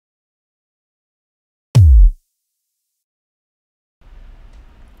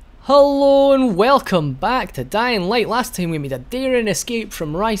Hello and welcome back to Dying Light. Last time we made a daring escape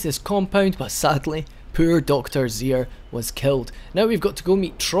from Rice's compound, but sadly, poor Dr. Zier was killed. Now we've got to go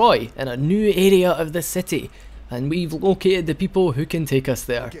meet Troy in a new area of the city, and we've located the people who can take us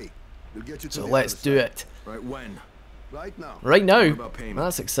there. Okay, we'll get you to So the let's other do side. it. Right when? Right now. Right now? What about payment?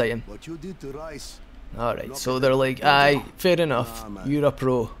 That's exciting. What you did to Rice. Alright, so they're like, aye, fair enough, you're a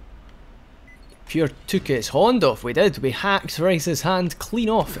pro. Pure took his hand off, we did. We hacked Rice's hand clean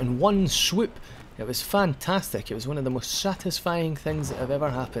off in one swoop. It was fantastic. It was one of the most satisfying things that have ever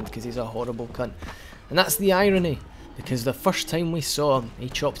happened, because he's a horrible cunt. And that's the irony, because the first time we saw him, he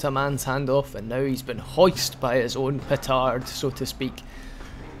chopped a man's hand off, and now he's been hoisted by his own petard, so to speak.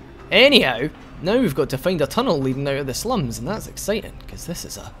 Anyhow, now we've got to find a tunnel leading out of the slums, and that's exciting, because this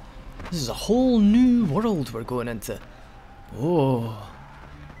is a whole new world we're going into. Oh.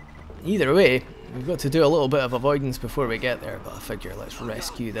 Either way, we've got to do a little bit of avoidance before we get there, but I figure let's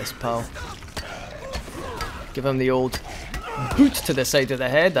rescue this pal. Give him the old boot to the side of the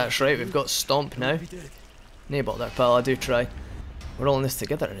head. That's right, we've got Stomp now. Nailed there, pal, I do try. We're all in this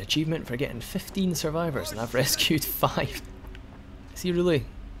together. An achievement for getting 15 survivors, and I've rescued 5. Is he really?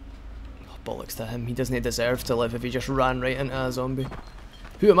 Oh, bollocks to him. He doesn't deserve to live if he just ran right into a zombie.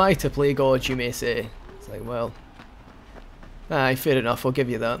 Who am I to play God, you may say? It's like, well, aye, fair enough, I'll give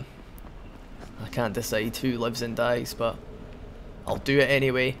you that. I can't decide who lives and dies, but I'll do it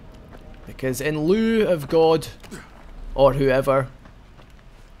anyway. Because in lieu of God, or whoever,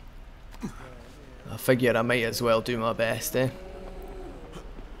 I figure I might as well do my best, eh?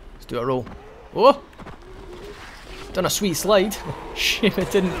 Let's do a roll. Oh! Done a sweet slide. Shame it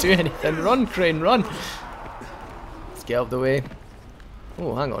didn't do anything. Run, Crane, run! Let's get out of the way.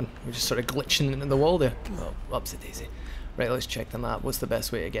 Oh, hang on. We're just sort of glitching into the wall there. Oh, upsy daisy. Right, let's check the map. What's the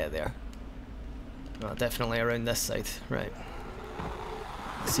best way to get there? Oh, definitely around this side. Right.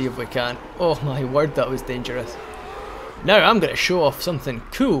 Let's see if we can. Oh my word, that was dangerous. Now I'm going to show off something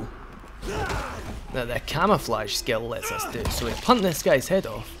cool that the camouflage skill lets us do. So we punt this guy's head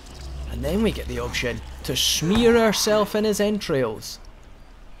off, and then we get the option to smear ourselves in his entrails.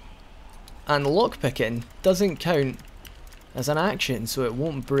 And lockpicking doesn't count as an action, so it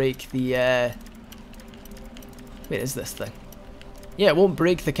won't break the wait, is this thing? Yeah, it won't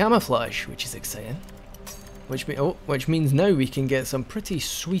break the camouflage, which is exciting. Which means now we can get some pretty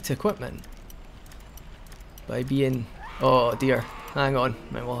sweet equipment by being. Oh dear, hang on,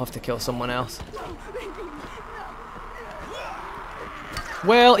 maybe we'll have to kill someone else.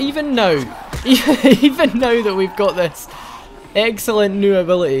 Well, even now, even now that we've got this excellent new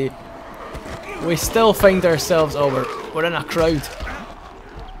ability, we still find ourselves. Oh, we're in a crowd.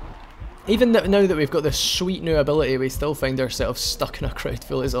 Even now that we've got this sweet new ability, we still find ourselves stuck in a crowd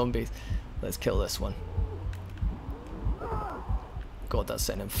full of zombies. Let's kill this one. God, that's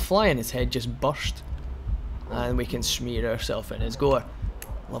sending him flying. His head just burst. And we can smear ourselves in his gore.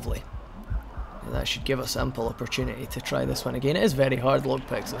 Lovely. And that should give us ample opportunity to try this one again. It is very hard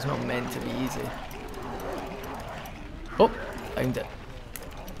lockpick, so it's not meant to be easy. Oh, found it.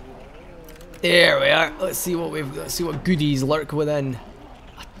 There we are. Let's see what goodies lurk within.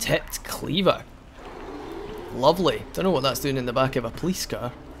 A tipped cleaver. Lovely. Don't know what that's doing in the back of a police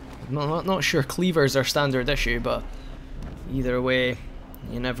car. I'm not sure cleavers are standard issue, but either way,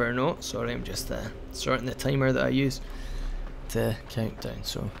 you never know. Sorry, I'm just sorting the timer that I use to count down,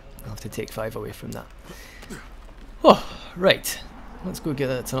 so I'll have to take 5 away from that. Oh, right. Let's go get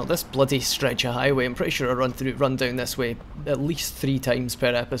that tunnel. This bloody stretch of highway, I'm pretty sure I run down this way at least 3 times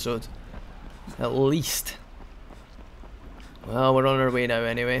per episode. At least. Well, we're on our way now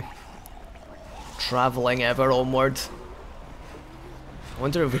anyway. Travelling ever onward. I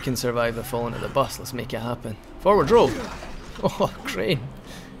wonder if we can survive the falling of the bus. Let's make it happen. Forward roll! Oh, Crane.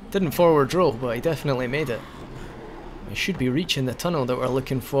 Didn't forward roll, but he definitely made it. We should be reaching the tunnel that we're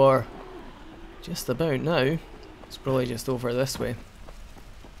looking for just about now. It's probably just over this way.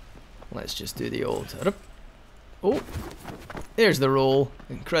 Let's just do the old. Oh! There's the roll.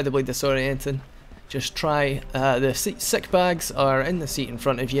 Incredibly disorienting. Just try. The sick bags are in the seat in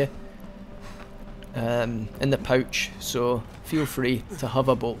front of you. In the pouch, so feel free to have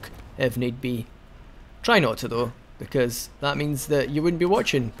a bulk if need be. Try not to though, because that means that you wouldn't be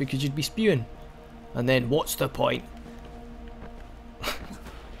watching because you'd be spewing. And then what's the point?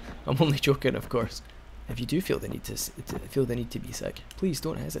 I'm only joking, of course. If you do feel the need to be sick, please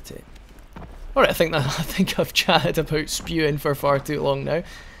don't hesitate. Alright, I think I've chatted about spewing for far too long now.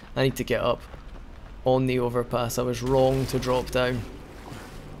 I need to get up on the overpass. I was wrong to drop down.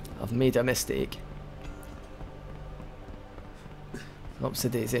 I've made a mistake.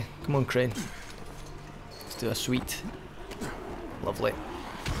 Upsy daisy. Come on, Crane. Let's do a sweet. Lovely.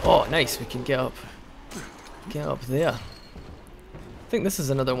 Oh, nice. We can get up there. I think this is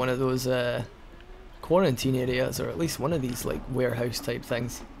another one of those quarantine areas, or at least one of these like warehouse type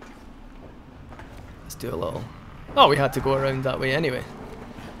things. Let's do a little... Oh, we had to go around that way anyway.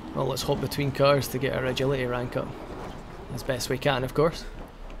 Well, let's hop between cars to get our agility rank up. As best we can, of course.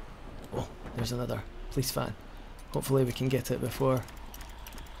 Oh, there's another police van. Hopefully we can get it before...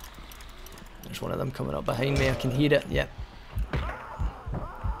 There's one of them coming up behind me, I can hear it, yep.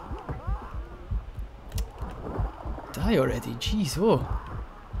 Die already, jeez, oh.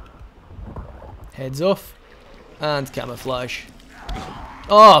 Heads off. And camouflage.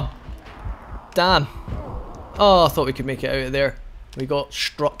 Oh! Damn. Oh, I thought we could make it out of there. We got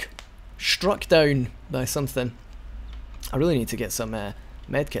struck down by something. I really need to get some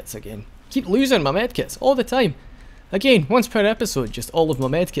medkits again. Keep losing my medkits all the time. Again, once per episode, just all of my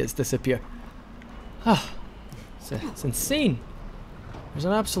medkits disappear. Ah, it's insane. There's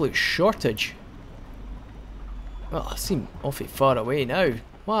an absolute shortage. Well, I seem awfully far away now.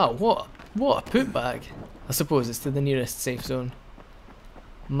 Wow, what a poop bag. I suppose it's to the nearest safe zone.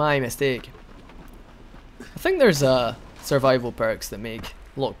 My mistake. I think there's survival perks that make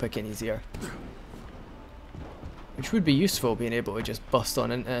lockpicking easier, which would be useful, being able to just bust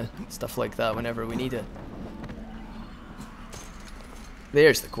on into stuff like that whenever we need it.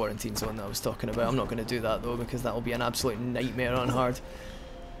 There's the quarantine zone that I was talking about. I'm not going to do that though, because that will be an absolute nightmare on hard.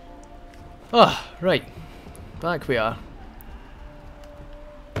 Ah, right. Back we are.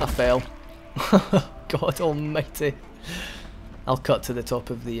 I fell. God almighty. I'll cut to the top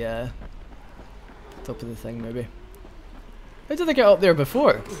of the thing maybe. How did I get up there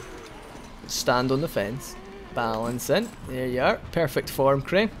before? Stand on the fence. Balance in. There you are. Perfect form,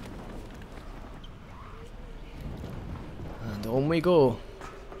 Krun. And on we go.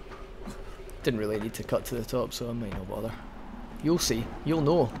 Didn't really need to cut to the top, so I might not bother. You'll see. You'll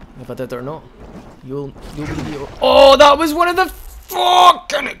know if I did or not. You'll be the... Oh, that was one of the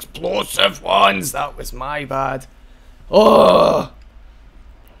fucking explosive ones! That was my bad. Oh!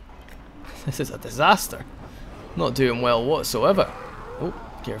 This is a disaster. Not doing well whatsoever. Oh,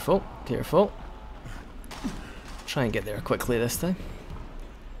 careful, careful. Try and get there quickly this time.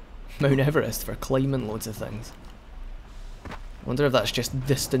 Mount Everest for climbing loads of things. Wonder if that's just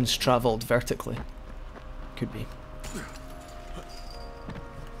distance travelled vertically. Could be.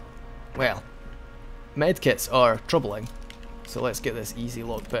 Well, medkits are troubling, so let's get this easy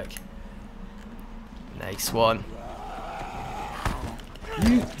lockpick. Nice one.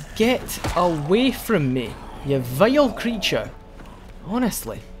 You get away from me, you vile creature.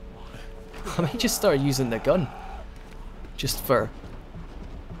 Honestly. I might just start using the gun. Just for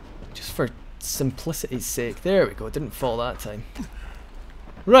simplicity's sake. There we go, didn't fall that time.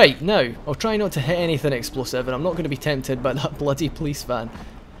 Right, now, I'll try not to hit anything explosive, and I'm not going to be tempted by that bloody police van.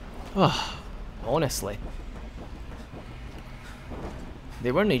 Oh, honestly.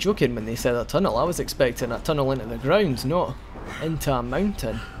 They weren't joking when they said a tunnel. I was expecting a tunnel into the ground, not into a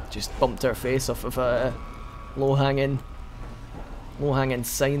mountain. Just bumped our face off of a low-hanging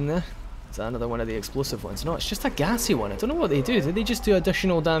sign there. Is that another one of the explosive ones? No, it's just a gassy one. I don't know what they do. Do they just do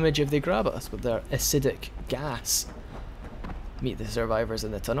additional damage if they grab us with their acidic gas? Meet the survivors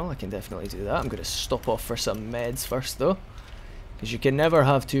in the tunnel. I can definitely do that. I'm going to stop off for some meds first though, because you can never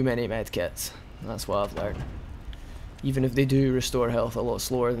have too many med kits. That's what I've learned. Even if they do restore health a lot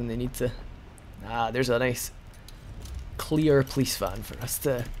slower than they need to. Ah, there's a nice clear police van for us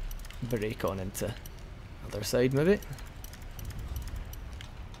to break on into. Other side maybe.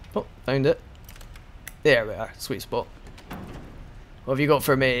 Oh, found it. There we are, sweet spot. What have you got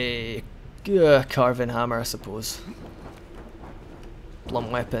for me? Carving hammer, I suppose.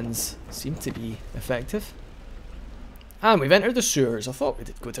 Blunt weapons seem to be effective. And we've entered the sewers. I thought we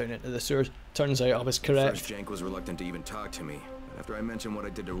did go down into the sewers. Turns out I was correct. First, Jank was reluctant to even talk to me. After I mentioned what I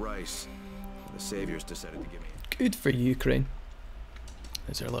did to Rice, the saviors decided to give me... Good for you, Krun.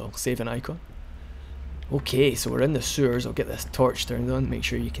 There's our little saving icon. Okay, so we're in the sewers. I'll get this torch turned on, make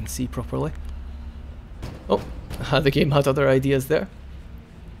sure you can see properly. Oh, the game had other ideas there.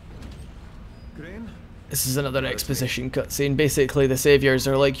 This is another exposition cutscene. Basically, the saviors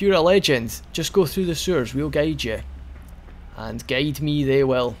are like, you're a legend, just go through the sewers, we'll guide you. And guide me they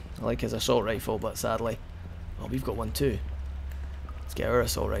will. I like his assault rifle, but sadly... Oh, we've got one too. Let's get our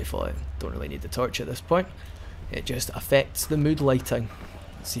assault rifle. I don't really need the torch at this point. It just affects the mood lighting.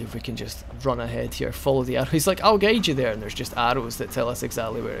 Let's see if we can just run ahead here, follow the arrow. He's like, I'll guide you there, and there's just arrows that tell us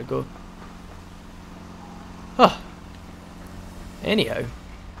exactly where to go. Huh. Anyhow.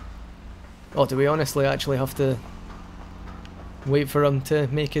 Oh, do we honestly actually have to wait for him to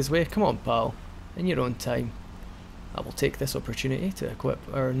make his way? Come on, pal. In your own time. I will take this opportunity to equip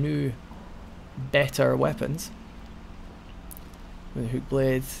our new, better weapons. With the hook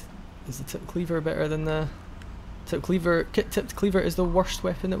blade, is the tip cleaver better than the tip cleaver? Tipped cleaver is the worst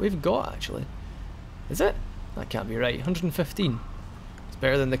weapon that we've got, actually. Is it? That can't be right. 115. It's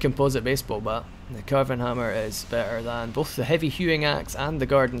better than the composite baseball bat. The carving hammer is better than both the heavy hewing axe and the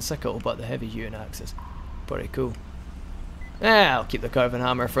garden sickle, but the heavy hewing axe is pretty cool. I'll keep the carving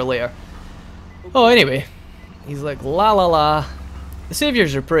hammer for later. Oh, anyway, he's like, la la la. The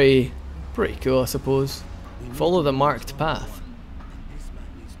saviors are pretty cool, I suppose. Follow the marked path.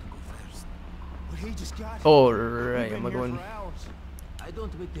 Oh, right, am I going... I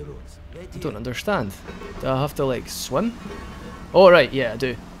don't understand. Do I have to, like, swim? Oh, right, yeah, I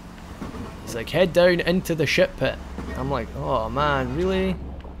do. He's like, head down into the ship pit. I'm like, oh, man, really?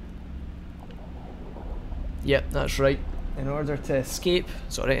 Yep, that's right. In order to escape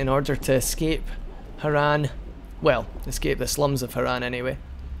Haran, well, escape the slums of Haran anyway,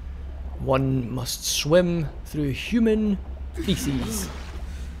 one must swim through human feces.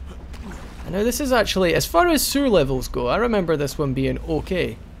 And now this is actually, as far as sewer levels go, I remember this one being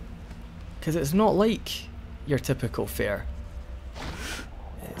okay. Because it's not like your typical fare.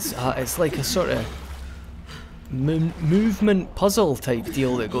 It's like a sort of movement puzzle type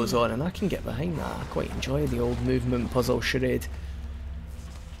deal that goes on, and I can get behind that. I quite enjoy the old movement puzzle charade.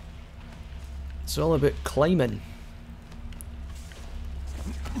 It's all about climbing.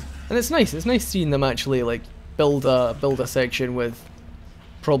 And it's nice seeing them actually like build a section with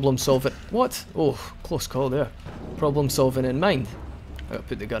problem solving. What? Oh, close call there. Problem solving in mind. I'll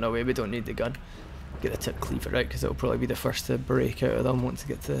put the gun away, we don't need the gun. Get the tip cleaver out because it'll probably be the first to break out of them once to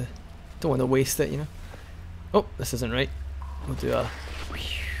get to... Don't want to waste it, you know. Oh, this isn't right. We'll do a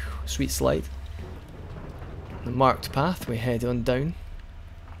sweet slide. The marked path, we head on down.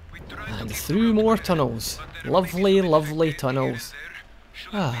 And through more tunnels. Lovely, lovely tunnels.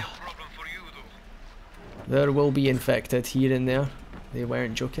 Ah. There will be infected here and there. They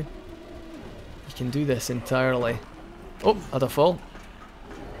weren't joking. You can do this entirely. Oh, had a fall.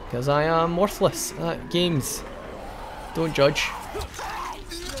 Because I am worthless at games. Don't judge.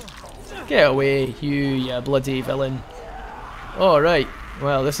 Get away, you bloody villain. Alright,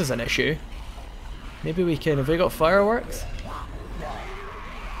 well this is an issue. Maybe we can, have we got fireworks?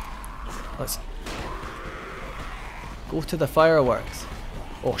 Let's go to the fireworks.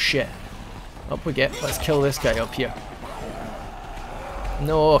 Oh shit. Up we get, let's kill this guy up here.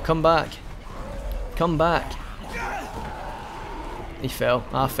 No, come back. Come back. He fell,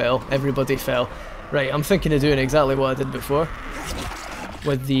 I fell, everybody fell. Right, I'm thinking of doing exactly what I did before.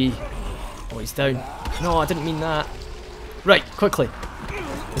 With the... Oh, he's down. No, I didn't mean that. Right, quickly.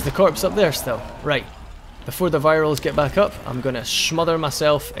 Is the corpse up there still? Right. Before the virals get back up, I'm gonna smother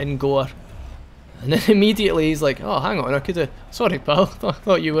myself in gore. And then immediately he's like, oh, hang on, I could have... Sorry, pal,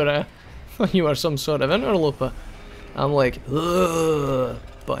 thought you were some sort of interloper. I'm like, ugh.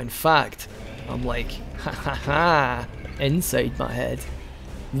 But in fact, I'm like, ha ha ha. Inside my head.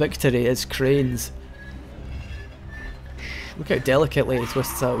 Victory is Crane's. Look how delicately he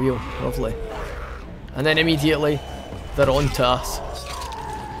twists that wheel. Lovely. And then immediately, they're on to us.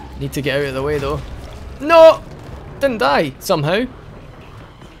 Need to get out of the way though. No! Didn't die, somehow.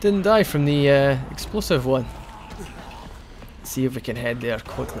 Didn't die from the explosive one. Let's see if we can head there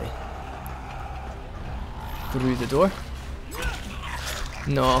quickly. Through the door.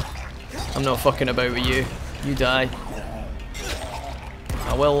 No. I'm not fucking about with you. You die.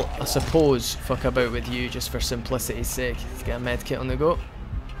 I will, I suppose, fuck about with you just for simplicity's sake. Let's get a medkit on the go.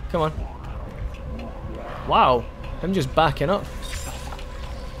 Come on. Wow, I'm just backing up.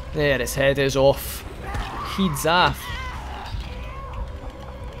 There, his head is off. He's off.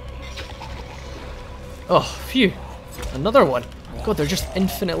 Oh, phew. Another one. God, they're just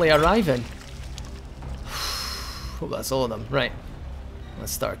infinitely arriving. Hope that's all of them. Right.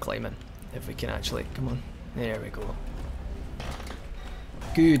 Let's start climbing. If we can actually. Come on. There we go.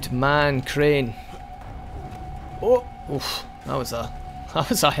 Good man, Crane. Oh, oof, that was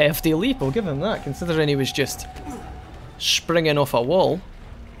a hefty leap. I'll give him that, considering he was just springing off a wall.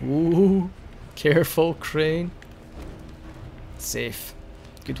 Ooh, careful, Crane. Safe.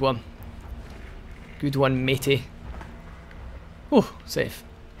 Good one. Good one, matey. Oh, safe.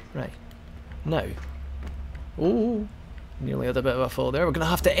 Right. Now. Oh, nearly had a bit of a fall there. We're going to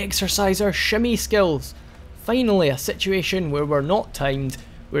have to exercise our shimmy skills. Finally, a situation where we're not timed,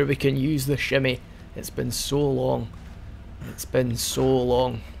 where we can use the shimmy. It's been so long. It's been so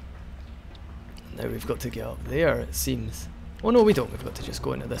long. Now we've got to get up there, it seems. Oh no, we don't. We've got to just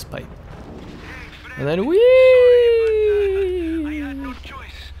go into this pipe. And then whee! I had no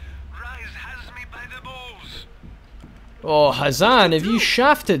choice. Rise has me by the balls. Oh, Hazan, have you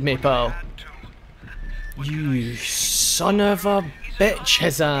shafted me, pal? You son of a bitch,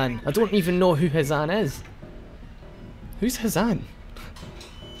 Hazan. I don't even know who Hazan is. Who's Hazan?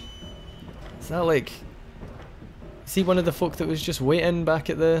 Is that like... Is he one of the folk that was just waiting back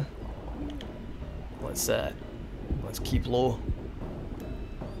at the... Let's keep low.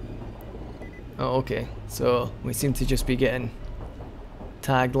 Oh, okay. So, we seem to just be getting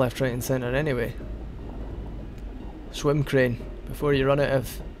tagged left, right and centre anyway. Swim crane before you run out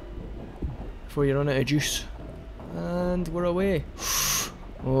of juice. And we're away.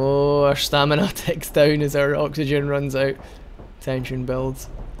 Oh, our stamina ticks down as our oxygen runs out. Tension builds.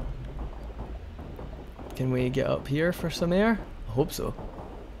 Can we get up here for some air? I hope so.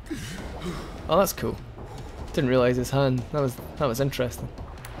 Oh, that's cool. Didn't realise his hand. That was interesting.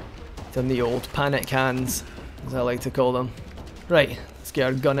 Done the old panic hands, as I like to call them. Right, let's get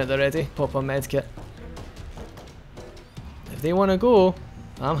our gun at the ready. Pop a medkit. If they want to go,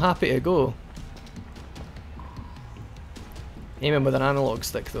 I'm happy to go. Aiming with an analog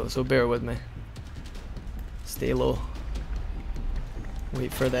stick though, so bear with me. Stay low.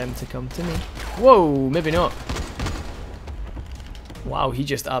 Wait for them to come to me. Whoa, maybe not. Wow, he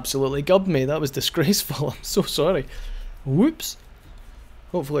just absolutely gubbed me. That was disgraceful. I'm so sorry. Whoops.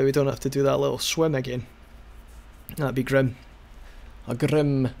 Hopefully we don't have to do that little swim again. That'd be grim. A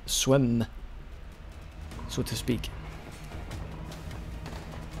grim swim, so to speak.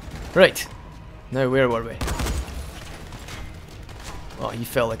 Right. Now where were we? Oh, he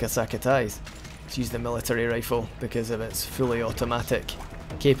felt like a sack of ties. Let's use the military rifle because of its fully automatic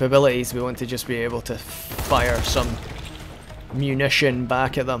capabilities. We want to just be able to fire some munition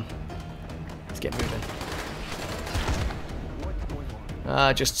back at them. Let's get moving.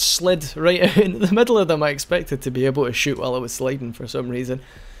 Ah, just slid right out into the middle of them. I expected to be able to shoot while I was sliding for some reason.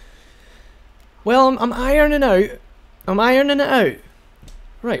 Well, I'm ironing out. I'm ironing it out.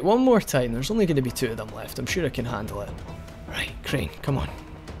 Right, one more time. There's only going to be 2 of them left. I'm sure I can handle it. Right, Crane, come on.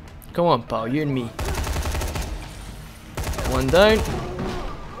 Come on, pal, you and me. 1 down.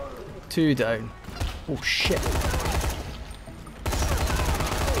 2 down. Oh, shit.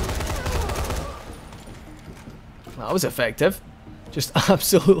 That was effective. Just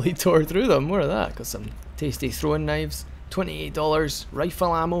absolutely tore through them. More of that. Got some tasty throwing knives. $28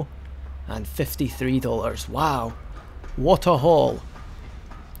 rifle ammo. And $53. Wow. What a haul.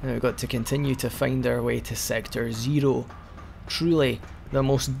 Now we've got to continue to find our way to Sector 0. Truly the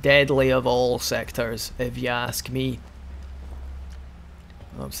most deadly of all sectors, if you ask me.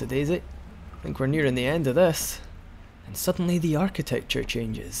 Oops a daisy. I think we're nearing the end of this. And suddenly the architecture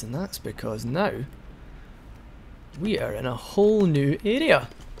changes. And that's because now we are in a whole new area,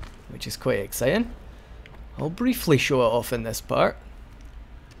 which is quite exciting. I'll briefly show it off in this part,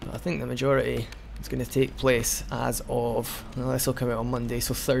 but I think the majority is going to take place as of, well, this will come out on Monday,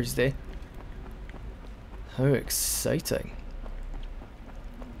 so Thursday. How exciting.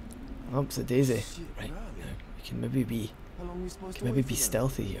 Oops a daisy. Right, now we can maybe be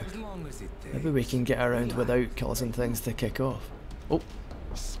stealthy here. Maybe we can get around without causing things to kick off. Oh,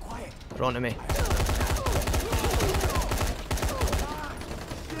 they're onto me.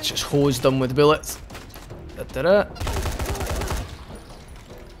 Let's just hose them with bullets. Da-da-da.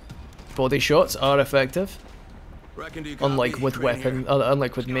 Body shots are effective, unlike with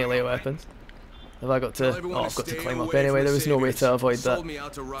melee weapons. Have I got to? Oh, I've got to climb up anyway. There was no way to avoid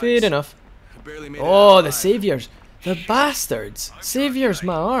that. Fair enough. Oh, the saviors, the bastards! Saviors,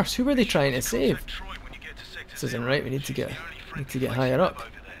 my arse. Who were they trying to save? This isn't right. We need to get higher up.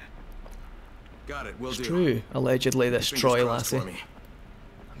 It's true. Allegedly, this Troy lassie.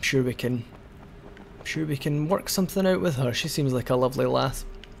 I'm sure we can work something out with her. She seems like a lovely lass.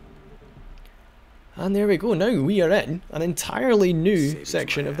 And there we go. Now we are in an entirely new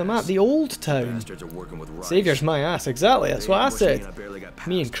section of the map, the Old Town. Savior's my ass, exactly. That's what I said.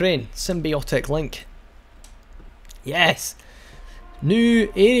 Me and Crane, symbiotic link. Yes,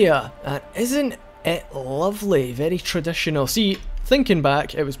 new area, and isn't it lovely? Very traditional. See, thinking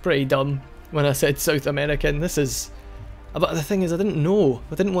back, it was pretty dumb when I said South American. This is. But the thing is, I didn't know.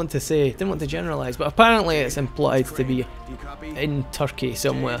 I didn't want to say, didn't want to generalise, but apparently it's implied to be in Turkey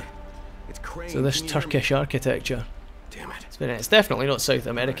somewhere. So this Turkish architecture. Damn it. It's definitely not South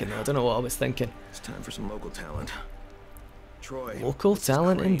American though. I don't know what I was thinking. It's time for some local talent. Troy. Local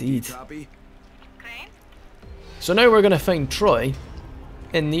talent Crane, indeed. Crane? So now we're going to find Troy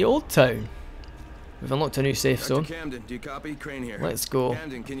in the Old Town. We've unlocked a new safe zone. Camden, do you copy? Crane here. Let's go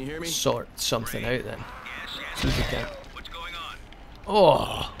Camden, can you hear me? sort something out then. See if we can. What's going on?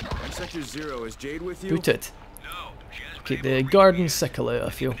 Oh, Sector 0, is Jade with you? booted. No, she hasn't Keep been able the to reach garden me. sickle out, I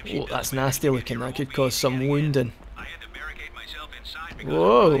feel. Oh, that's nasty looking. That could cause some wounding.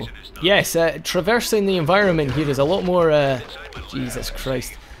 Whoa. Yes, traversing the environment here is a lot more, Jesus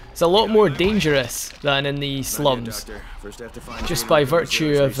Christ. It's a lot more dangerous than in the slums. Just by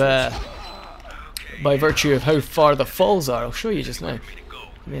virtue of how far the falls are. I'll show you just now.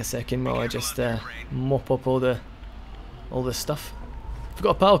 Give me a second while I just mop up all the stuff. I've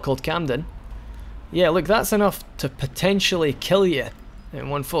got a pal called Camden. Yeah, look, that's enough to potentially kill you in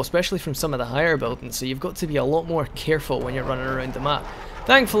one fall, especially from some of the higher buildings, so you've got to be a lot more careful when you're running around the map.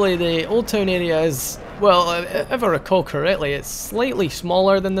 Thankfully, the Old Town area is, well, if I recall correctly, it's slightly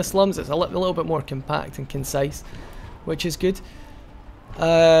smaller than the slums. It's a little bit more compact and concise, which is good.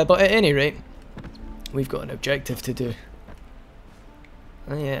 But at any rate, we've got an objective to do.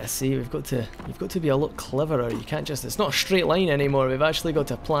 Oh yeah, see, you've got to be a lot cleverer. You can't just, it's not a straight line anymore. We've actually got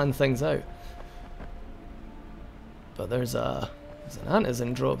to plan things out. But there's an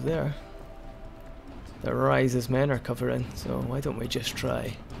antizin drop there that Rise's men are covering, so why don't we just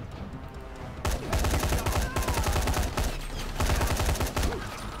try?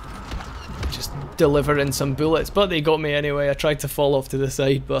 Just delivering some bullets, but they got me anyway. I tried to fall off to the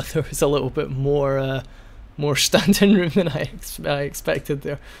side, but there was a little bit more standing room than I expected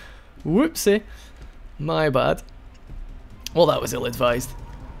there. Whoopsie. My bad. Well, that was ill-advised.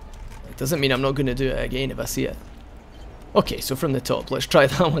 It doesn't mean I'm not going to do it again if I see it. Okay, so from the top, let's try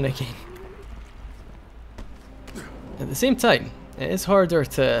that one again. At the same time, it is harder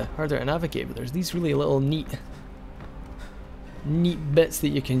to navigate, but there's these really little neat bits that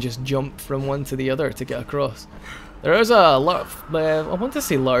you can just jump from one to the other to get across. There is a lot of, I want to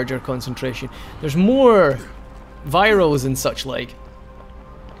say larger concentration. There's more virals and such like,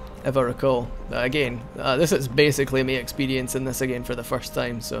 if I recall. Again, this is basically me experiencing this again for the first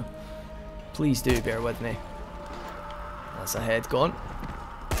time, so please do bear with me. That's a head gone.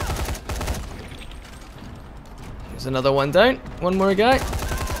 There's another one down. One more guy.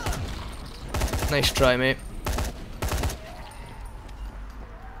 Nice try, mate.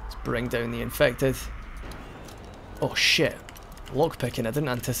 Let's bring down the infected. Oh shit. Lockpicking. I didn't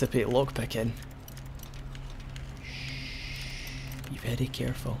anticipate lockpicking. Be very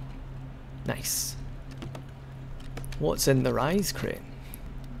careful. Nice. What's in the Rise crate?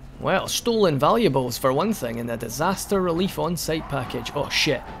 Well, stolen valuables for one thing, and a disaster relief on-site package. Oh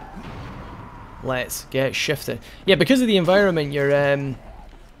shit. Let's get shifted. Yeah, because of the environment, you're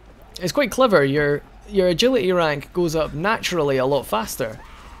it's quite clever. Your agility rank goes up naturally a lot faster,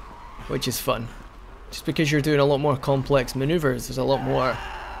 which is fun. Just because you're doing a lot more complex maneuvers, there's a lot more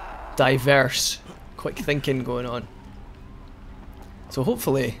diverse, quick thinking going on. So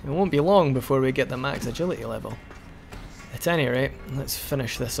hopefully it won't be long before we get the max agility level. At any rate, let's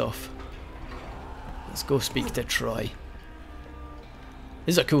finish this off. Let's go speak to Troy.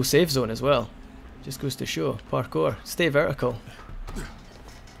 This is a cool safe zone as well. Just goes to show. Parkour. Stay vertical.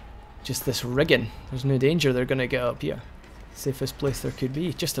 Just this rigging. There's no danger they're going to get up here. Safest place there could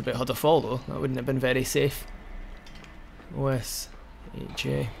be. Just about had to fall though. That wouldn't have been very safe. OS,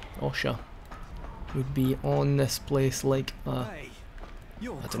 HA, OSHA would be on this place like I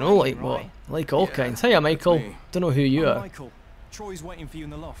don't know, like what? Like all kinds. Hiya, Michael. Don't know who you are. Michael, Troy's waiting for you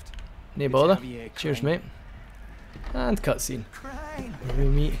in the loft. No bother. Cheers, mate. And cutscene. We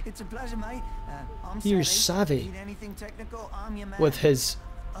meet. It's a pleasure, mate. Here's Savvy with his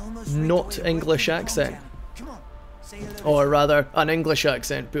not English accent, or rather, an English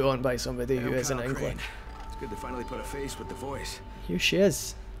accent put on by somebody who isn't English. It's good to finally put a face with the voice. Here she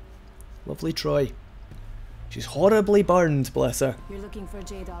is, lovely Troy. She's horribly burned, bless her. You're looking for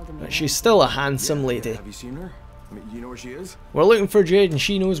Jade Alderman. But she's still a handsome lady. Have you seen her? I mean, you know where she is? We're looking for Jade and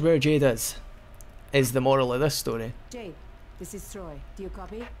she knows where Jade is the moral of this story. Jade, this is Troy. Do you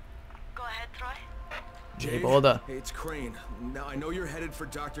copy? Go ahead, Troy. Jade bother. Hey, it's Krun. Now, I know you're headed for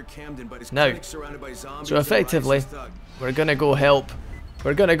Dr. Camden, but his clinic's surrounded by zombies. So effectively, we're gonna go help.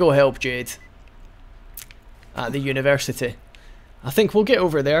 We're gonna go help Jade at the university. I think we'll get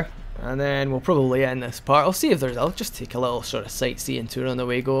over there, and then we'll probably end this part. I'll see if there's. I'll just take a little sort of sightseeing tour on the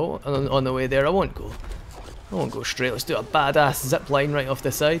way on the way there. I won't go straight. Let's do a badass zip line right off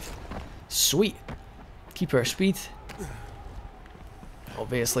the side. Sweet. Keep our speed.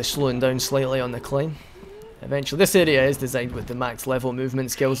 Obviously slowing down slightly on the climb. Eventually, this area is designed with the max level movement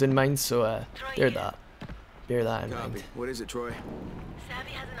skills in mind, so bear that in mind. What is it, Troy?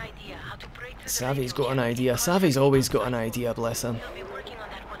 Savvy has an idea how to break through. Savvy's got an idea. Savvy's always got an idea, bless him. He'll be working on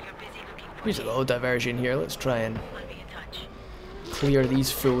that while you're busy looking for Here's a little diversion here. Let's try and I'll be in touch. clear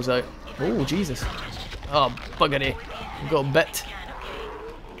these fools out. Oh, Jesus. Oh, buggery. We got bit.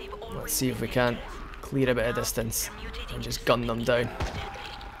 Let's see if we can't clear a bit of distance and just gun them down.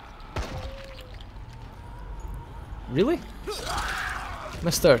 Really?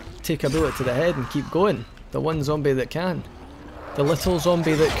 Mister, take a bullet to the head and keep going. The one zombie that can. The little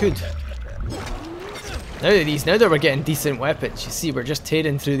zombie that could. Now that we're getting decent weapons, you see we're just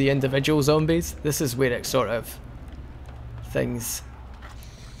tearing through the individual zombies. This is where it sort of... things...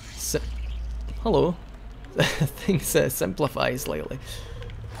 hello. Things simplify slightly.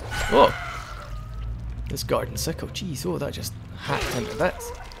 Oh! This garden sickle, jeez, oh that just hacked him to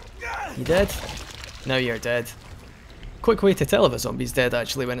bits. You dead? Now you're dead. Quick way to tell if a zombie's dead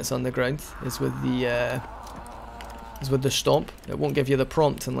actually when it's on the ground is with the stomp. It won't give you the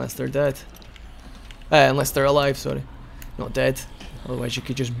prompt unless they're dead. Unless they're alive, sorry. Not dead. Otherwise you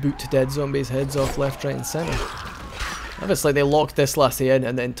could just boot dead zombies' heads off left, right and centre. Obviously they locked this lassie in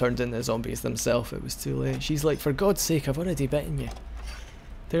and then turned into zombies themselves. It was too late. She's like, for God's sake, I've already bitten you.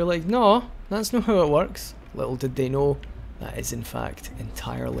 They're like, no, that's not how it works. Little did they know, that is in fact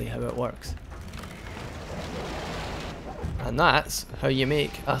entirely how it works. And that's how you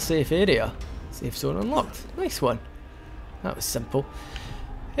make a safe area. Safe zone unlocked. Nice one. That was simple.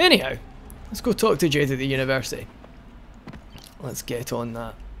 Anyhow, let's go talk to Jade at the university. Let's get on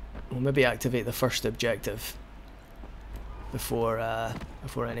that. We'll maybe activate the first objective before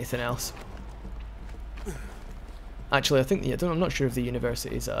anything else. Actually, I think I'm not sure if the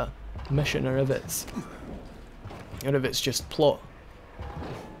university is a mission or if it's just plot.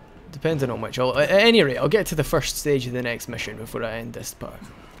 Depending on which. At any rate, I'll get to the first stage of the next mission before I end this part.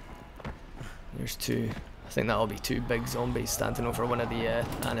 There's two. I think that'll be two big zombies standing over one of the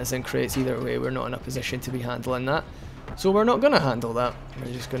Anison crates. Either way, we're not in a position to be handling that. So we're not going to handle that.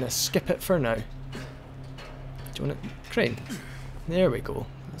 We're just going to skip it for now. Do you want it? Crane. There we go.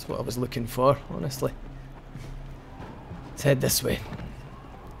 That's what I was looking for, honestly. Let's head this way.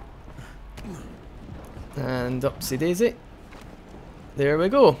 And upsy daisy. There we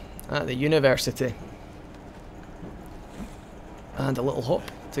go. At the university. And a little hop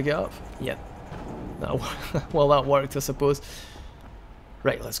to get up. Yep. Well, that worked, I suppose.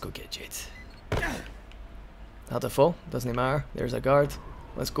 Right, let's go get Jade. How'd it fall? Doesn't matter. There's a guard.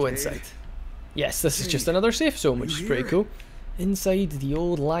 Let's go inside. Yes, this is just another safe zone, which is pretty cool. Inside the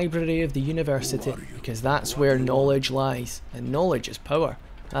old library of the university, because that's where knowledge lies. And knowledge is power,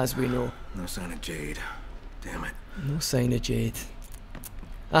 as we know. No sign of Jade. Damn it. No sign of Jade.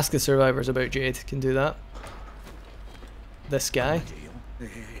 Ask the survivors about Jade. Can do that. This guy.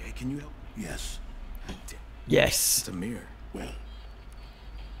 Hey, can you help? Yes. Yes. It's a mirror. Well,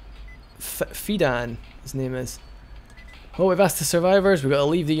 Fidan, his name is. Oh, we've asked the survivors. We've got to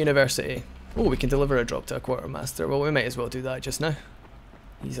leave the university. Oh, we can deliver a drop to a quartermaster. Well, we might as well do that just now.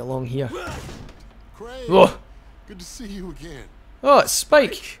 He's along here. Krun, Whoa! good to see you again. Oh, it's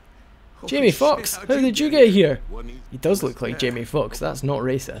Spike! Jamie Foxx, how did you get here? Wasn't He does look like Jamie Foxx, that's not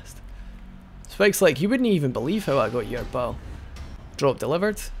racist. Spike's like, you wouldn't even believe how I got here, pal. Drop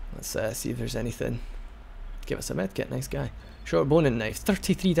delivered. Let's see if there's anything. Give us a medkit, nice guy. Short boning knife,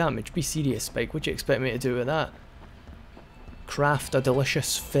 33 damage. Be serious, Spike. What do you expect me to do with that? Craft a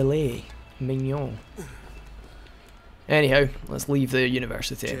delicious filet mignon. Anyhow, let's leave the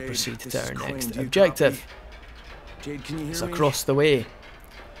university and proceed to our next objective. Jade, can you hear It's me? across the way.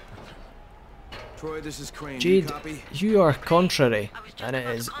 Troy, this is Crane. Jade, Copy? you are contrary, I was just and it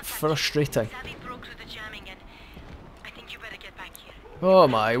about to is contact you. frustrating. Savvy broke through the jamming and I think you better get back here. Oh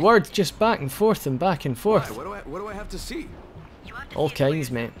my word, just back and forth and back and Why? forth. What do I have to see? You have to All see it for kinds,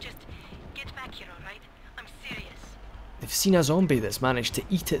 yourself. mate. Just get back here, alright? I'm serious. They've seen a zombie that's managed to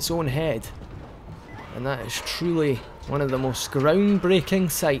eat its own head. And that is truly one of the most groundbreaking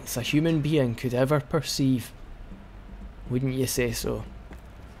sights a human being could ever perceive. Wouldn't you say so?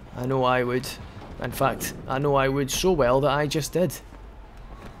 I know I would. In fact, I know I would so well that I just did.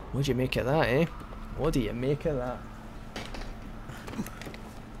 What do you make of that, eh? What do you make of that?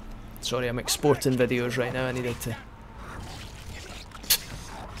 Sorry, I'm exporting videos right now. I needed to.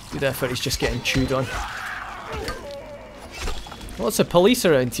 Good effort, he's just getting chewed on. Lots of police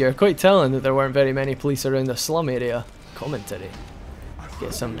around here. Quite telling that there weren't very many police around the slum area. Commentary.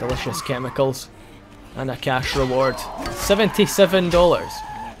 Get some delicious chemicals. And a cash reward. $77.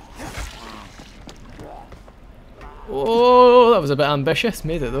 Oh, that was a bit ambitious.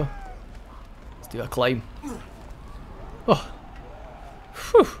 Made it though. Let's do a climb. Oh.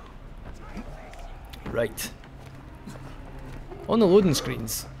 Whew. Right. On the loading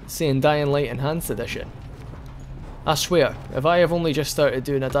screens, it's saying Dying Light Enhanced Edition. I swear, if I have only just started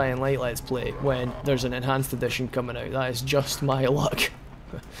doing a Dying Light Let's Play when there's an Enhanced Edition coming out, that is just my luck.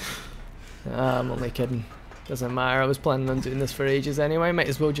 I'm only kidding. Doesn't matter, I was planning on doing this for ages anyway, might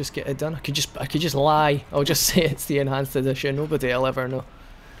as well just get it done. I could just lie. I'll just say it's the Enhanced Edition, nobody will ever know.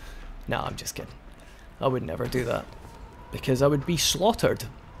 No, I'm just kidding. I would never do that. because I would be slaughtered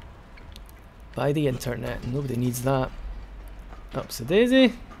by the internet. Nobody needs that. Ups a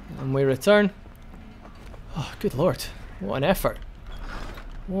daisy, and we return. Oh, good lord. What an effort.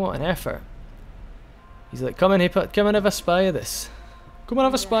 What an effort. He's like, come and have a spy of this. Come and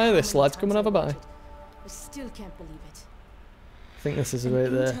have a spy of this, lads. Come and have a buy. I still can't believe it. I think this is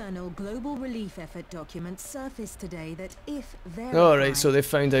about the... internal global relief effort document surfaced today that if verified... Oh, right, so they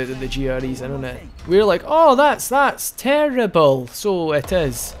found out that the GRE's in on it. We're like, oh, that's terrible. So it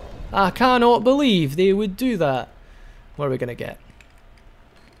is. I cannot believe they would do that. What are we going to get?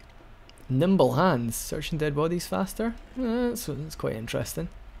 Nimble hands. Searching dead bodies faster? That's quite interesting.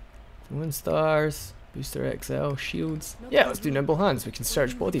 Moon stars. Booster XL. Shields. Yeah, let's do nimble hands. We can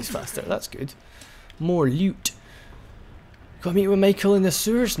search bodies faster. That's good. More loot. Gotta meet with Michael in the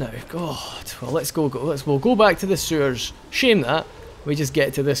sewers now. God. Well, we'll go back to the sewers. Shame that. We just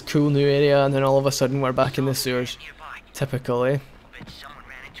get to this cool new area and then all of a sudden we're back in the sewers. Typical, eh?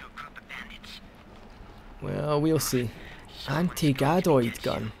 Well, we'll see. Anti-gadoid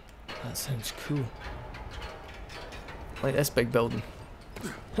gun. That sounds cool. Like this big building.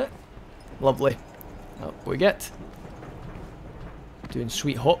 Lovely. Up we get. Doing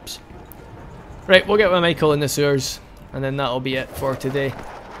sweet hops. Right, we'll get with Michael in the sewers. And then that'll be it for today.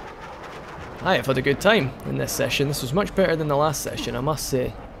 I have had a good time in this session. This was much better than the last session, I must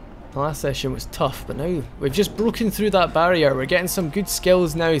say. The last session was tough, but now we've just broken through that barrier. We're getting some good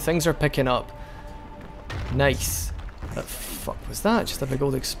skills now. Things are picking up. Nice. What the fuck was that? Just a big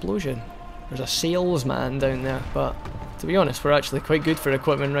old explosion. There's a salesman down there, but to be honest, we're actually quite good for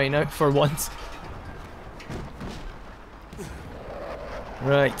equipment right now, for once.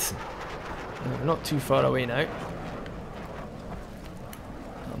 Right. We're not too far away now.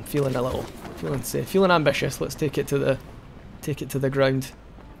 I'm feeling a little, feeling safe, feeling ambitious. Let's take it to the ground.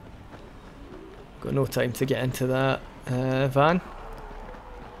 Got no time to get into that van.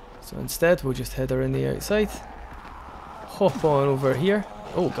 So instead, we'll just head around the outside. Hop on over here.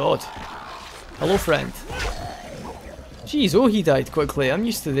 Oh god. Hello, friend. Jeez, oh, he died quickly. I'm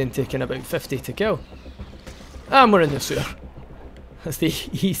used to them taking about 50 to kill. And we're in the sewer. That's the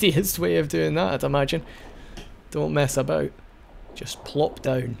easiest way of doing that, I'd imagine. Don't mess about. Just plop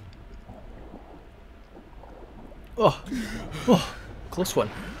down. Oh. Oh. Close one.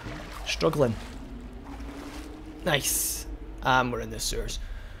 Struggling. Nice. And we're in the sewers.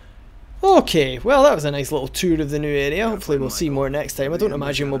 Okay, well that was a nice little tour of the new area. Hopefully we'll see more next time. I don't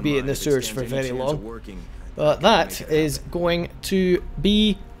imagine we'll be in the sewers for very long. But that is going to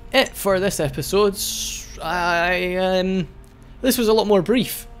be it for this episode. This was a lot more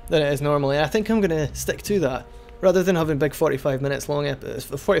brief than it is normally. I think I'm going to stick to that. Rather than having big 45-minute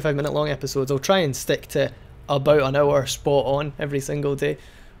long episodes, I'll try and stick to about an hour spot on every single day,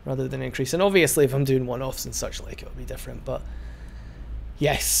 rather than increase. And obviously if I'm doing one-offs and such like, it'll be different, but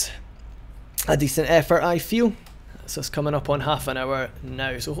yes. A decent effort, I feel. So it's coming up on half an hour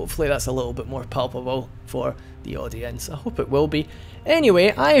now, so hopefully that's a little bit more palpable for the audience. I hope it will be.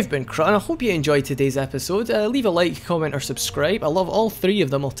 Anyway, I've been Krun. I hope you enjoyed today's episode. Leave a like, comment, or subscribe. I love all three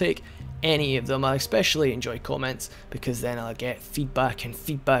of them. I'll take any of them. I especially enjoy comments because then I'll get feedback, and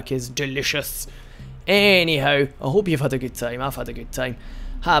feedback is delicious. Anyhow, I hope you've had a good time. I've had a good time.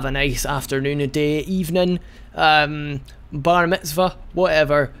 Have a nice afternoon, a day, evening, bar mitzvah,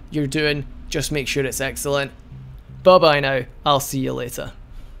 whatever you're doing. Just make sure it's excellent. Bye bye now. I'll see you later.